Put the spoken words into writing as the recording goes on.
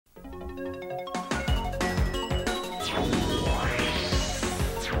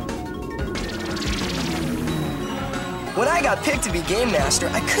When I got picked to be Game Master,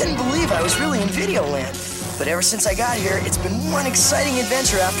 I couldn't believe I was really in Videoland. But ever since I got here, it's been one exciting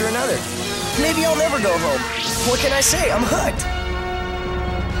adventure after another. Maybe I'll never go home. What can I say? I'm hooked.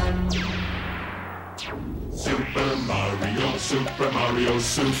 Super Mario, Super Mario,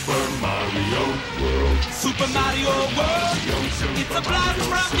 Super Mario World. Super Mario World, it's a blast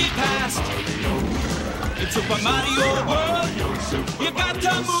from the past. In Super Mario World, you got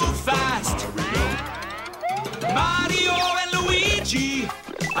to move fast. Mario and Luigi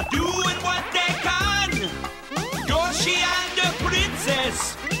are doing what they can. Yoshi and the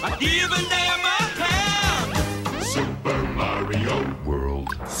princess are giving them a hand. Super Mario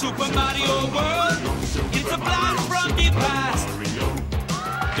World. Super Mario World, it's a blast from the past.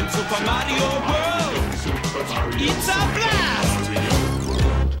 In Super Mario World, it's a blast.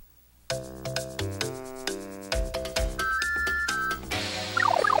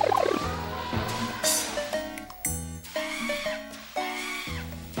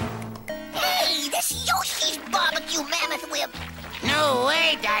 Hey, this Yoshi's barbecue mammoth whip. No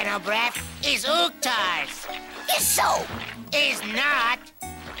way, Dino Breath. It's Oogtar's. Is so. Is not.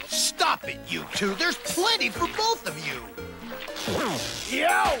 Stop it, you two. There's plenty for both of you.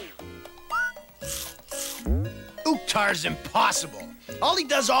 Yo! Oogtar's impossible. All he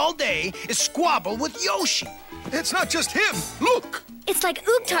does all day is squabble with Yoshi. It's not just him. Look! It's like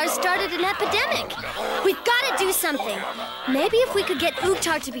Oogtar started an epidemic. We've got to do something. Maybe if we could get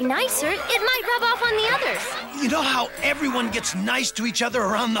Oogtar to be nicer, it might rub off on the others. You know how everyone gets nice to each other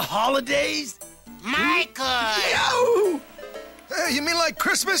around the holidays? Michael! Yow! Hey, you mean like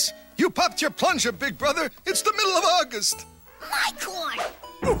Christmas? You popped your plunger, big brother. It's the middle of August. My corn.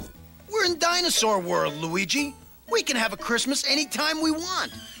 We're in Dinosaur World, Luigi. We can have a Christmas anytime we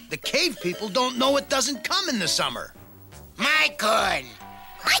want. The cave people don't know it doesn't come in the summer. My corn!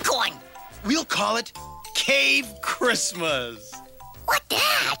 My corn. We'll call it Cave Christmas. What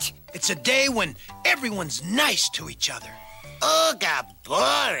that? It's a day when everyone's nice to each other. Ooga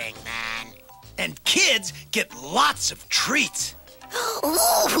boring, man. And kids get lots of treats.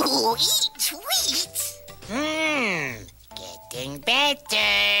 Ooh, eat treats. Getting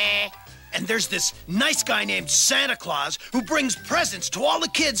better. And there's this nice guy named Santa Claus who brings presents to all the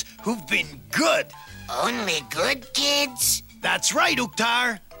kids who've been good. Only good kids? That's right,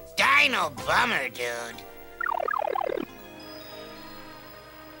 Oogtar. Dino bummer, dude.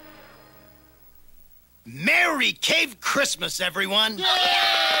 Merry Cave Christmas, everyone.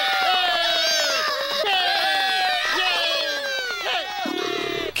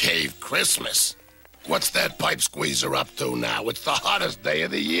 Cave Christmas? What's that pipe squeezer up to now? It's the hottest day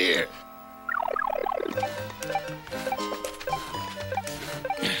of the year.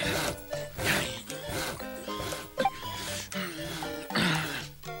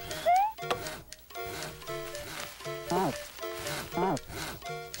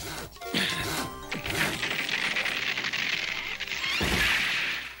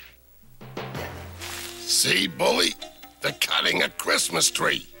 See, Bully? They're cutting a Christmas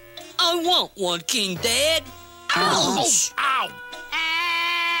tree. I want one, King Dad. Ouch! Ow!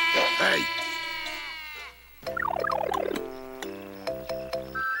 Hey.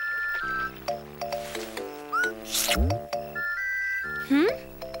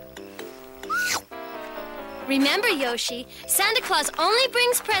 Remember, Yoshi, Santa Claus only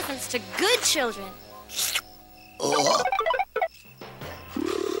brings presents to good children.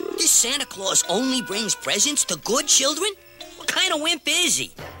 This Santa Claus only brings presents to good children? What kind of wimp is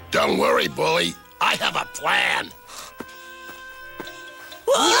he? Don't worry, Bully. I have a plan.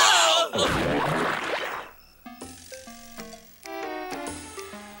 Whoa!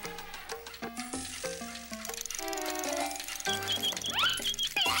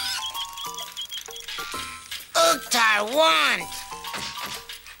 Oogtar want.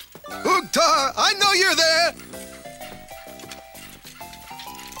 Oogtar, I know you're there.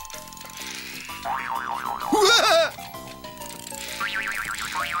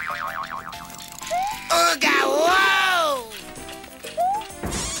 Ooga, whoa!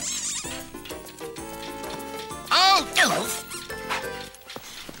 Oh!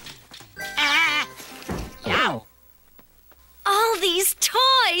 Yow. All these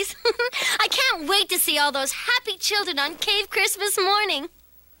toys! I can't wait to see all those happy children on Cave Christmas morning.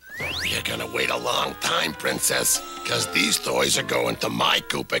 You're gonna wait a long time, Princess, because these toys are going to my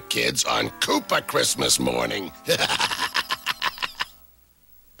Koopa kids on Koopa Christmas morning.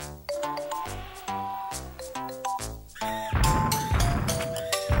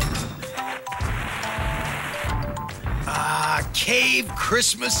 Cave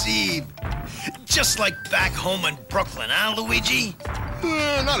Christmas Eve. Just like back home in Brooklyn, huh, Luigi?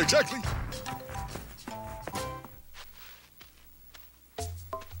 Not exactly.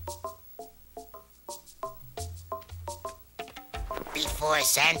 before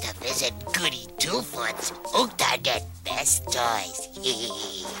Santa visit Goody Two-Foots, Oogtar get best toys.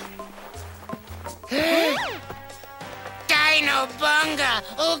 Dino Bunga,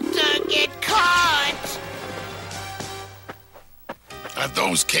 Oogtar get caught! Are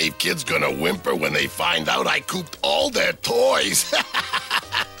those cave kids gonna whimper when they find out I cooped all their toys?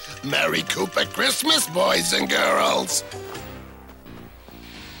 Merry Koopa Christmas, boys and girls!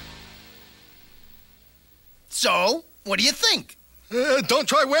 So, what do you think? Don't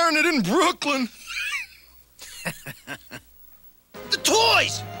try wearing it in Brooklyn. The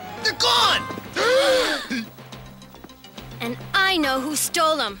toys! They're gone! And I know who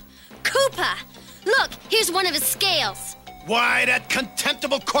stole them. Koopa! Look, here's one of his scales. Why, that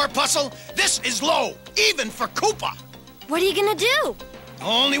contemptible corpuscle? This is low, even for Koopa. What are you gonna do?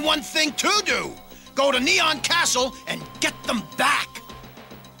 Only one thing to do. Go to Neon Castle and get them back.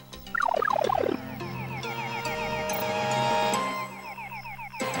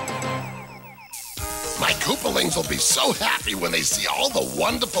 My Koopalings will be so happy when they see all the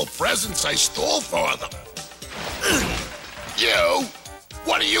wonderful presents I stole for them. You!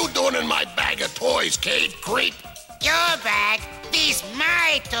 What are you doing in my bag of toys, cave creep? Your bag? These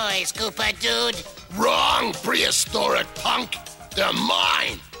my toys, Koopa dude. Wrong, prehistoric punk. They're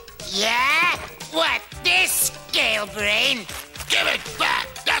mine. Yeah? What, this scale brain? Give it back.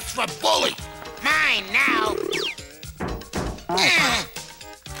 That's for bully. Mine now.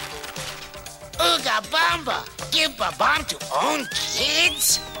 Ooga Bamba, give a bomb to own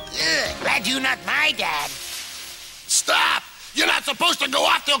kids? Glad you not my dad. Stop! You're not supposed to go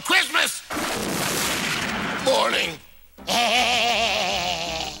off till Christmas! Morning.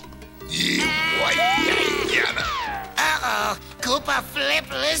 You white yada. Uh-oh, Koopa flip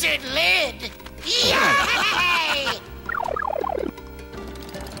lizard lid. Yay!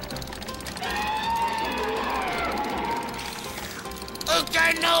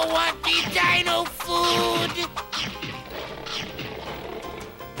 Oogtar no want the dino food.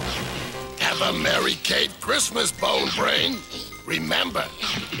 Have a Merry Kate Christmas, Bone Brain. Remember,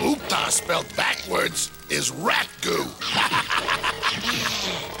 Oogtar spelled backwards is rat goo.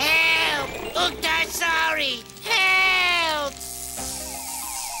 Help! Oogtar sorry! Help!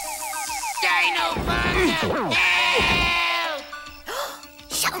 Dino Bunga! Help!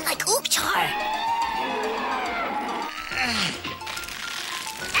 Sound like Oogtar.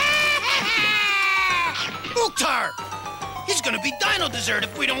 Oogtar! He's gonna be dino dessert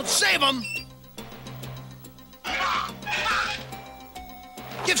if we don't save him.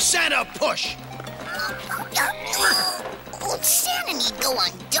 Give Santa a push. Old Santa need go on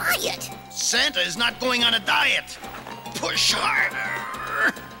diet. Santa is not going on a diet. Push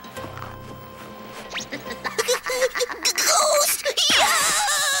harder. Ghost!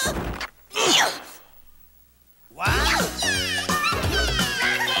 Yeah! Wow.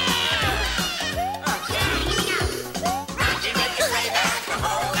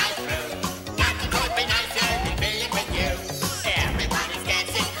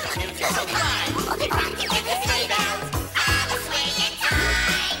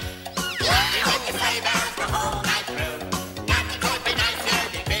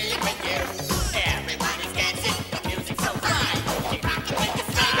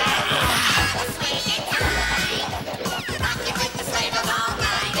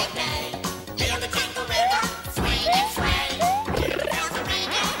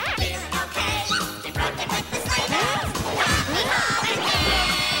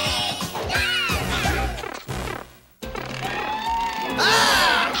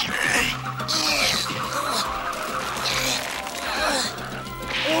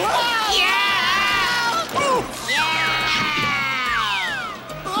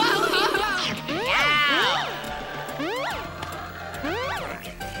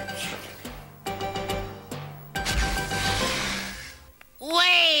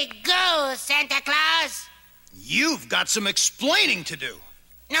 Santa Claus? You've got some explaining to do.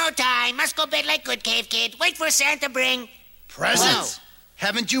 No time. Must go bed like good cave kid. Wait for Santa bring... Presents? Whoa.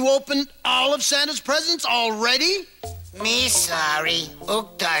 Haven't you opened all of Santa's presents already? Me sorry.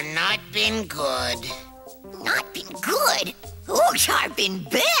 Oogtar not been good. Not been good? Oogtar been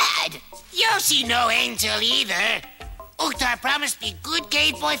bad. Yoshi no angel either. Oogtar promised be good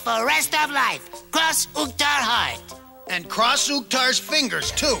cave boy for rest of life. Cross Oogtar heart. And cross Oogtar's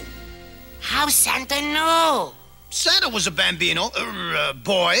fingers, too. How Santa know? Santa was a bambino,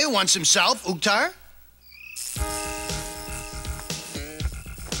 boy once himself, Oogtar.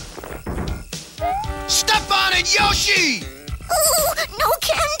 Step on it, Yoshi! Ooh, no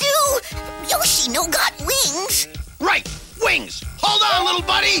can do. Yoshi no got wings. Right, wings. Hold on, little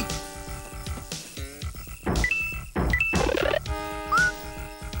buddy.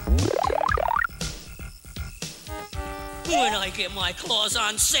 When I get my claws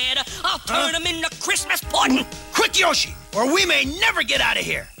on Santa, I'll turn him into Christmas pudding. Quick, Yoshi, or we may never get out of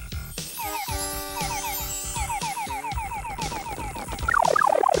here.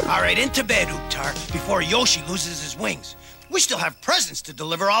 All right, into bed, Oogtar, before Yoshi loses his wings. We still have presents to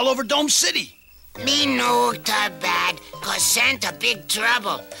deliver all over Dome City. Me no Oogtar bad, cause Santa big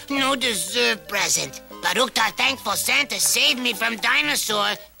trouble. No deserved present. But Oogtar thankful Santa saved me from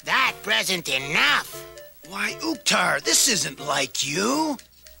Dinosaur. That present enough. Why, Oogtar, this isn't like you.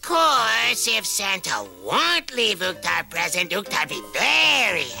 Course, if Santa won't leave Oogtar present, Oogtar be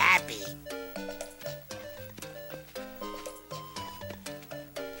very happy.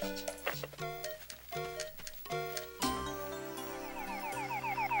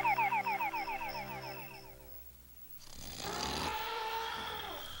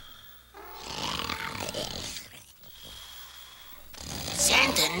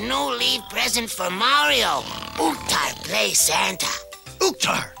 Santa no leave present for Mario. Oogtar play Santa.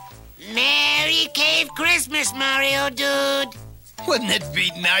 Oogtar! Merry Cave Christmas, Mario dude. Wouldn't it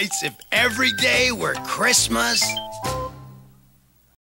be nice if every day were Christmas?